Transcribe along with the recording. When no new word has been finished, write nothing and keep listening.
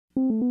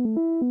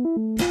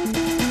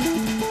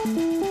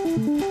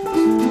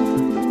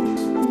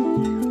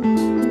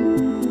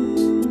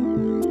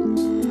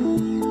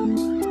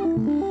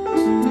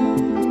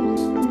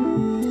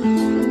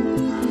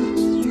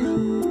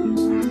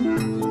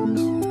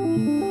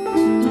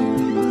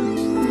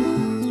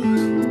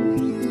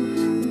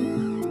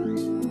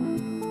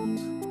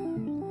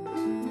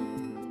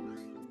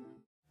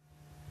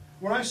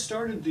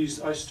started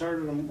these. I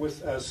started them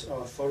with as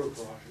photo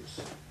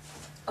collages.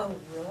 Oh,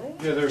 really?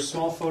 Yeah, they're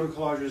small photo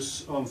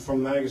collages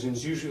from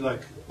magazines. Usually,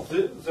 like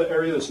the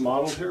area that's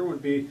modeled here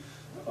would be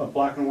a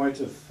black and white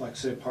of, like,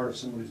 say, part of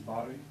somebody's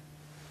body,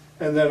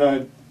 and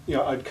then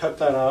I'd cut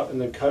that out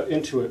and then cut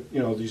into it,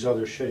 these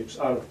other shapes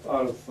out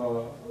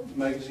of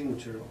magazine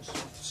materials.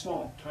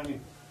 Small, tiny.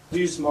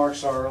 These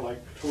marks are like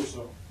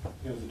torso.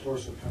 The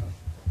torso kind of.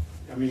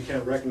 I mean, you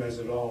can't recognize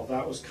it at all.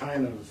 That was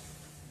kind of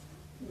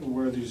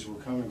where these were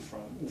coming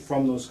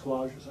from those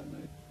collages I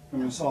made. I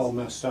mean, it's all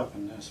messed up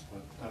in this,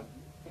 but that.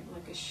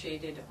 Like a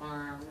shaded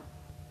arm.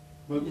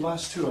 But the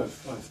last two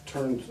I've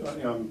turned,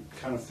 I'm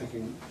kind of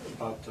thinking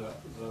about the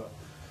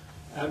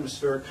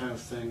atmospheric kind of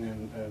thing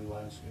and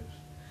landscapes.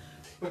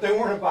 But they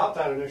weren't about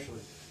that initially.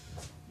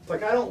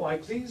 Like, I don't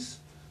like these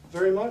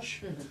very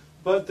much,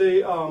 but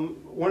they,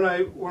 when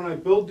I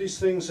build these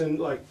things and,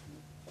 like,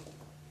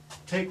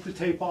 take the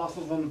tape off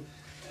of them,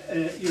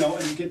 and,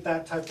 and get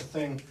that type of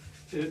thing,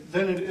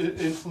 then it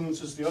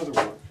influences the other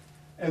work.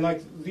 And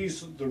like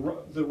these,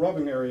 the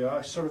rubbing area,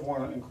 I sort of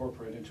want to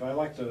incorporate into. I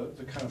like the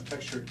kind of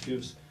texture it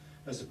gives,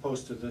 as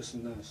opposed to this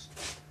and this.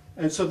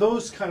 And so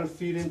those kind of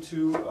feed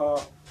into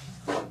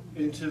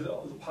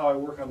how I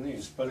work on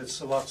these, but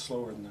it's a lot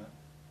slower than that.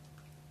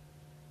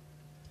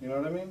 You know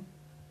what I mean?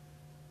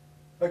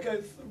 Like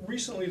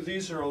recently,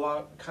 these are a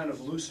lot kind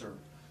of looser,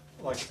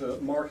 like the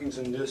markings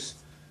in this,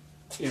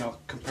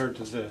 compared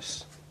to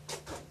this.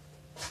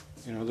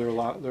 They're a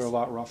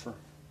lot rougher.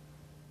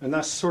 And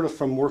that's sort of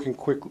from working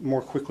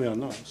more quickly on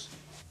those.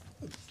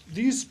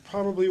 These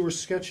probably were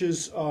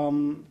sketches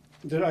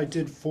that I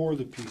did for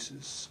the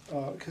pieces.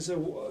 Because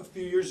a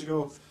few years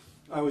ago,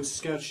 I would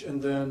sketch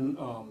and then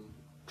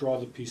draw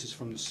the pieces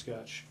from the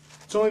sketch.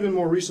 It's only been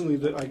more recently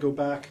that I go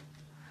back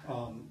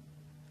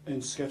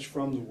and sketch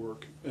from the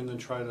work and then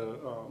try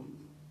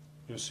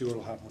to see what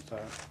will happen with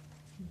that.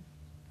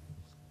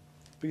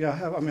 But yeah, I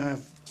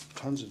have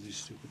tons of these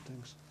stupid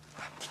things.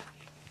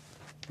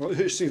 Well,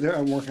 you see there,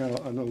 I'm working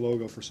on a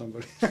logo for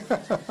somebody.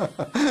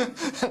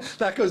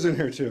 That goes in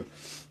here too.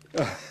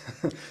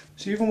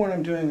 So even when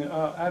I'm doing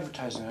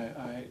advertising,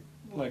 I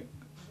like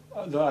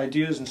the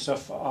ideas and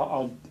stuff.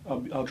 I'll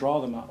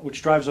draw them out,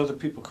 which drives other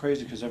people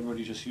crazy because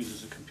everybody just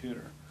uses a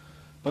computer.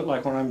 But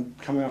like when I'm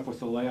coming up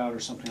with a layout or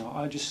something,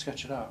 I just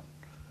sketch it out,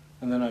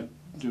 and then I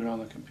do it on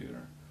the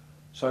computer.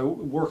 So I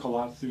work a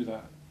lot through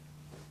that.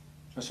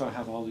 That's why I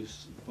have all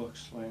these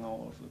books laying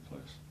all over the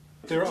place.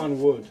 They're on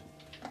wood.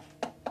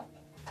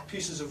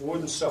 Pieces of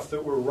wood and stuff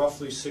that were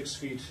roughly 6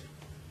 feet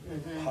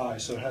high,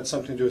 so it had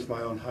something to do with my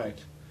own height.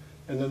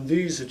 And then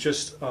these, it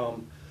just, I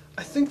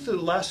think the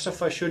last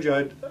stuff I showed you,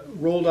 I'd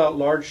rolled out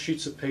large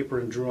sheets of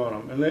paper and drew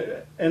on them.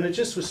 And it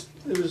just was,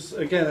 it was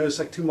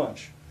like too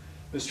much.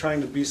 It was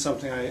trying to be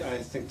something I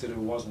think that it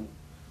wasn't.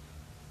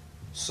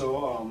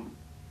 So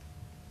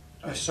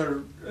I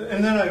started,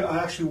 and then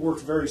I actually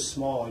worked very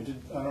small. I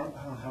don't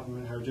have them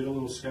in here. I did a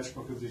little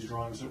sketchbook of these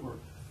drawings that were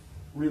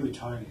really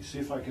tiny. See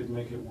if I could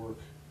make it work.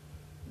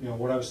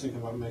 What I was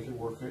thinking about, make it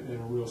work in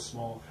a real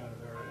small kind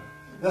of area.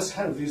 That's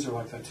kind of, these are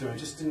like that too. I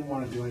just didn't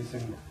want to do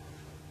anything,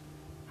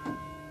 I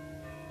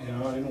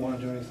didn't want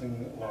to do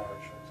anything large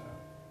like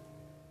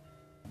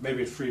that.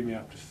 Maybe it freed me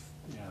up to,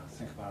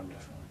 think about them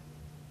differently.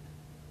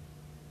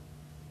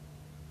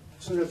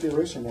 So we got the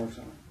eraser marks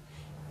on it.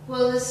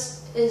 Well,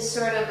 this is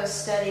sort of a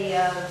study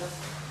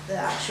of the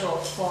actual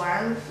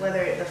form,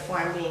 whether the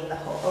form being the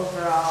whole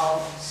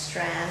overall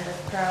strand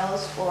of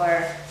pearls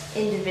or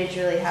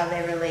individually how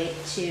they relate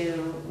to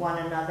one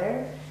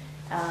another,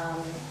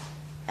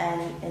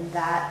 and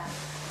that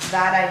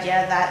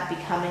idea, that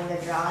becoming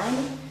the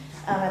drawing,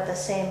 at the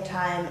same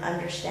time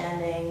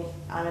understanding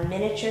on a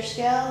miniature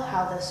scale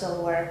how this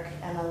will work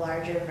in a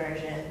larger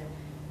version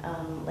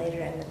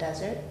later in the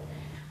desert.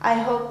 I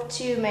hope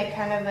to make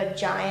kind of a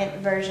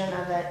giant version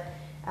of it.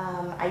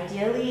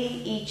 Ideally,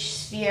 each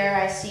sphere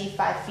I see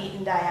 5 feet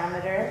in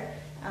diameter,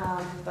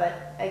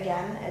 but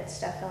again,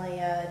 it's definitely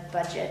a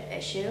budget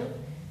issue.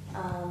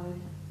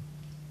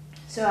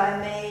 So I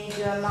may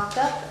do a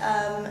mock-up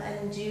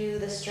and do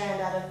the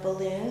strand out of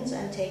balloons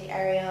and take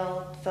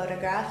aerial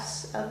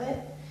photographs of it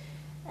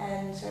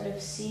and sort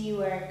of see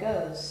where it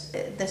goes.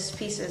 This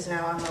piece is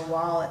now on the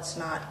wall, it's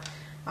not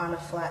on a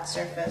flat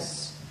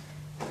surface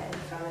in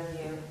front of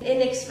you.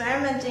 In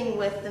experimenting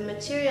with the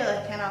material,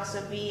 it can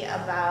also be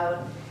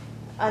about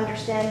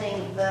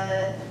understanding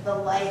the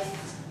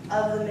life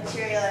of the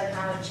material and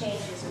how it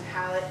changes and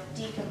how it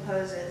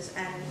decomposes,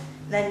 and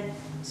then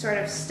sort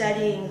of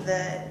studying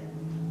the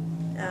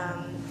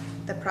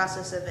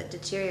process of it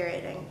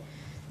deteriorating.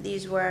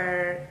 These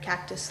were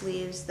cactus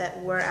leaves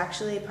that were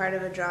actually part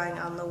of a drawing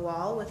on the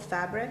wall with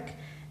fabric,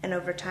 and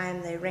over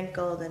time they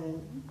wrinkled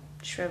and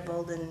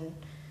shriveled, and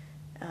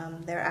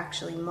they're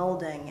actually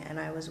molding, and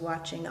I was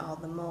watching all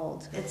the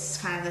mold. It's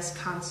kind of this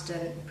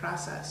constant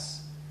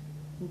process.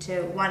 And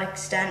to what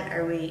extent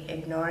are we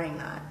ignoring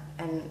that?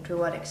 And to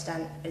what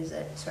extent is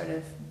it sort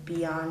of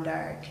beyond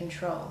our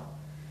control?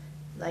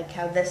 Like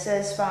how this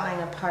is falling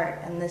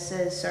apart and this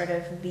is sort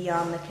of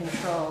beyond the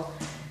control.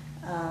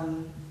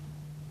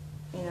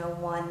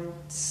 one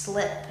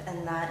slip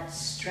and that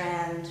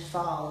strand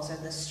falls or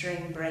the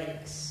string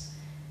breaks.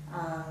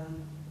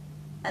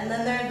 And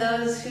then there are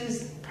those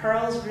whose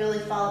pearls really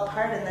fall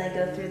apart and they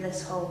go through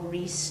this whole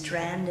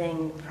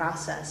restranding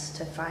process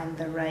to find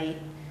the right,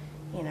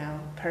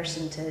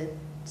 person to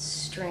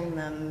string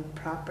them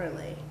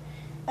properly.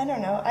 I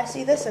don't know, I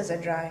see this as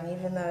a drawing,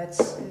 even though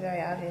it's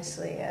very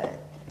obviously a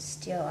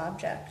steel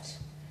object.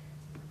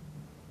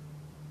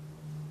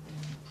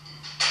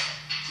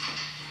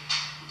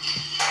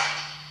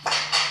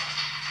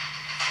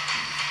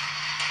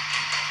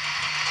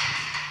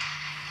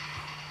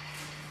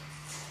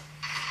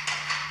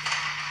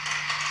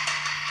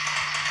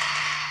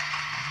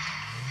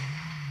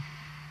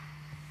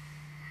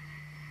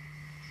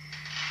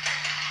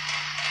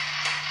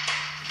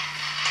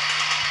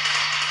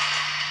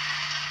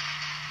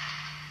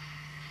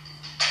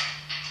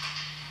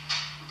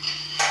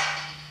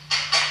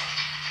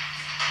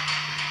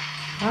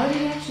 How do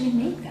you actually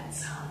make that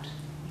sound?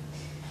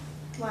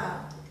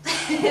 Wow.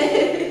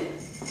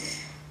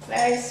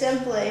 Very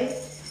simply,